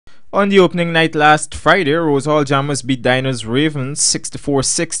On the opening night last Friday, Rose Hall Jammers beat Dinos Ravens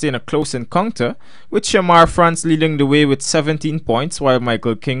 64-60 in a close encounter, with Shamar France leading the way with 17 points while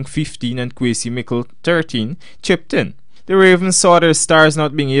Michael King 15 and Kwesi Mickle 13 chipped in. The Ravens saw their stars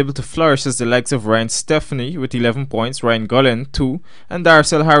not being able to flourish as the likes of Ryan Stephanie with 11 points, Ryan Gullen 2 and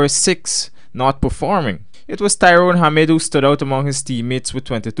Darcel Harris 6 not performing. It was Tyrone Hamid who stood out among his teammates with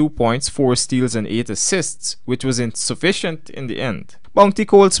 22 points, 4 steals and 8 assists, which was insufficient in the end. Bounty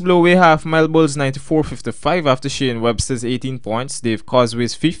Colts blew away Half Mile Bulls 94-55 after Shane Webster's 18 points, Dave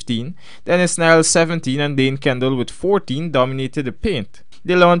Cosway's 15, Dennis Niles 17 and Dane Kendall with 14 dominated the paint.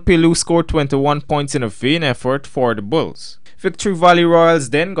 DeLon Pelou scored 21 points in a vain effort for the Bulls. Victory Valley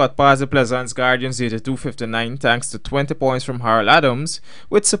Royals then got past the Pleasance Guardians 82-59 thanks to 20 points from Harold Adams,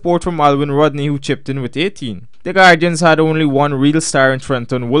 with support from Alvin Rodney who chipped in with 18. The Guardians had only one real star in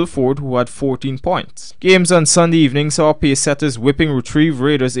Trenton Wolford who had 14 points. Games on Sunday evening saw pace setters whipping Retrieve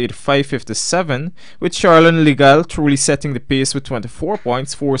Raiders 85-57, with Charlon Legal truly setting the pace with 24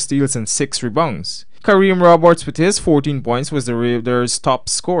 points, 4 steals and 6 rebounds. Kareem Roberts with his 14 points was the Raiders' top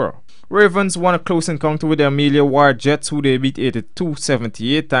scorer. Ravens won a close encounter with the Amelia Ward Jets, who they beat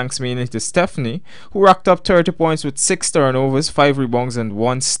 82-78 thanks mainly to Stephanie, who racked up 30 points with 6 turnovers, 5 rebounds and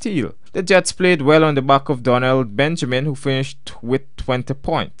 1 steal. The Jets played well on the back of Donnell Benjamin, who finished with 20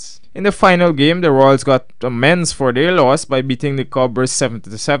 points. In the final game, the Royals got amends for their loss by beating the Cobras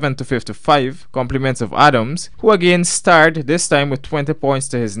 77-55, compliments of Adams, who again starred, this time with 20 points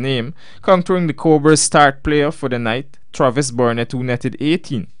to his name, countering the Cobras' start player for the night, Travis Burnett, who netted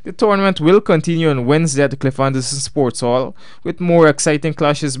 18. The tournament will continue on Wednesday at the Cliff Anderson Sports Hall, with more exciting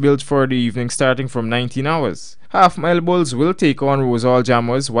clashes built for the evening starting from 19 hours. Half Mile Bulls will take on Rose Hall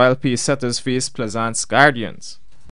Jammers while pace setters face Pleasance Guardians.